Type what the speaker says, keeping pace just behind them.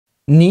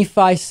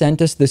Nephi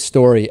sent us this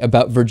story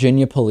about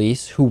Virginia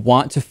police who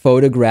want to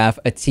photograph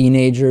a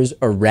teenager's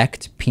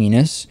erect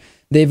penis.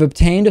 They've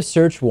obtained a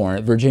search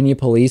warrant, Virginia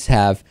police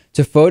have,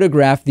 to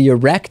photograph the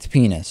erect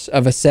penis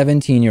of a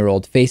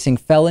 17-year-old facing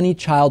felony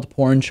child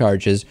porn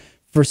charges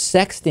for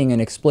sexting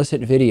an explicit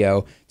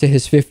video to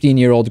his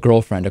 15-year-old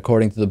girlfriend,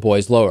 according to the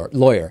boy's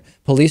lawyer.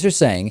 Police are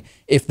saying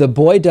if the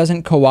boy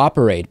doesn't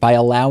cooperate by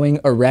allowing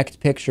erect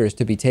pictures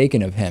to be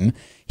taken of him,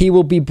 he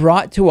will be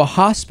brought to a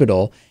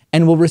hospital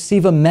and will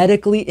receive a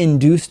medically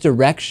induced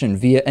erection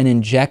via an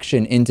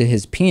injection into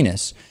his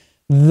penis.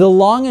 The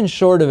long and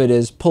short of it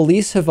is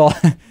police have all,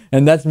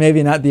 and that's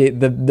maybe not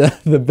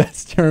the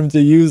best term to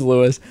use,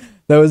 Lewis.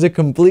 That was a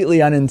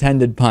completely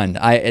unintended pun.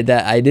 I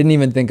didn't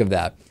even think of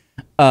that.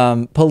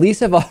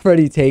 Police have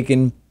already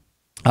taken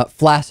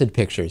flaccid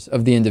pictures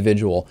of the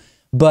individual,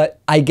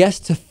 but I guess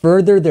to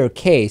further their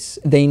case,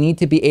 they need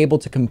to be able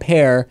to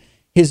compare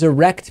his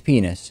erect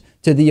penis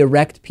to the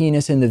erect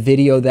penis in the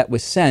video that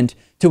was sent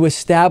to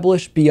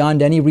establish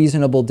beyond any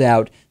reasonable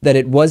doubt that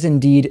it was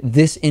indeed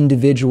this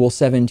individual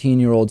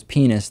 17-year-old's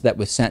penis that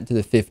was sent to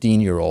the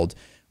 15-year-old.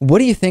 What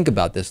do you think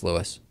about this,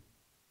 Lewis?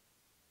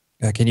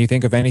 Can you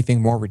think of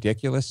anything more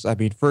ridiculous? I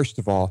mean, first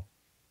of all,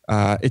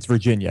 it's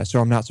Virginia, so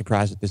I'm not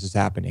surprised that this is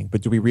happening.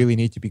 But do we really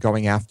need to be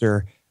going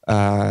after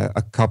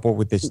a couple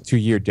with this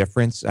 2-year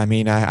difference? I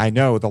mean, I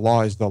know the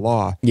law is the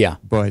law. Yeah.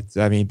 But,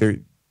 I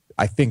mean,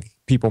 I think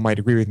people might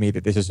agree with me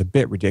that this is a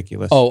bit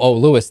ridiculous. Oh,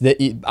 Lewis,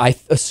 I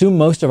assume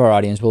most of our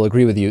audience will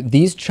agree with you.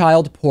 These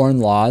child porn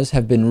laws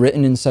have been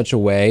written in such a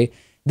way,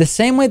 the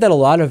same way that a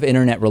lot of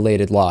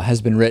internet-related law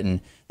has been written,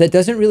 that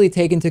doesn't really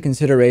take into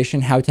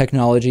consideration how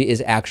technology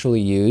is actually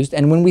used.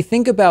 And when we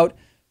think about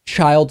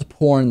child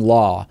porn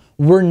law,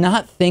 we're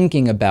not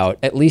thinking about,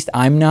 at least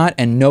I'm not,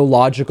 and no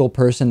logical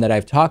person that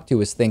I've talked to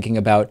is thinking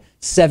about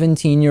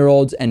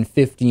 17-year-olds and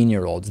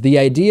 15-year-olds. The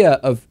idea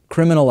of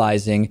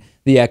criminalizing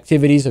the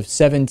activities of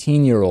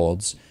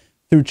 17-year-olds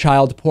through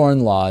child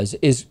porn laws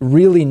is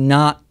really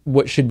not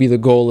what should be the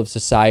goal of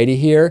society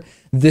here.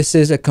 This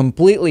is a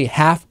completely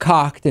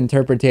half-cocked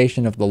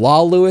interpretation of the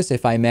law, Lewis,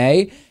 if I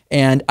may,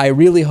 and I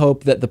really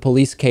hope that the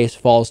police case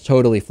falls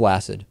totally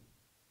flaccid.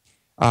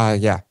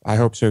 Yeah, I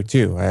hope so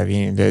too. I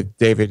mean,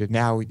 David,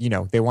 now, you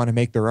know, they want to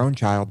make their own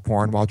child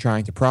porn while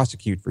trying to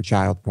prosecute for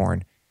child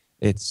porn.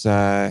 It's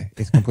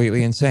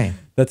completely insane.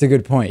 That's a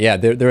good point. Yeah,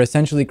 they're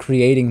essentially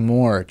creating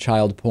more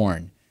child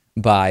porn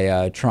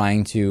by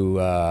trying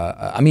to,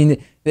 I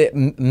mean,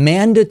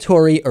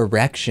 mandatory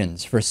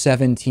erections for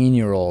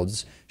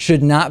 17-year-olds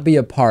should not be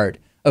a part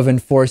of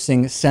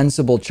enforcing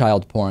sensible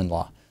child porn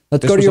law.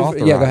 Let's go to your,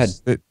 yeah, go ahead.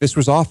 This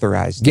was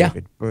authorized,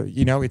 David. Yeah. But,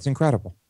 you know, it's incredible.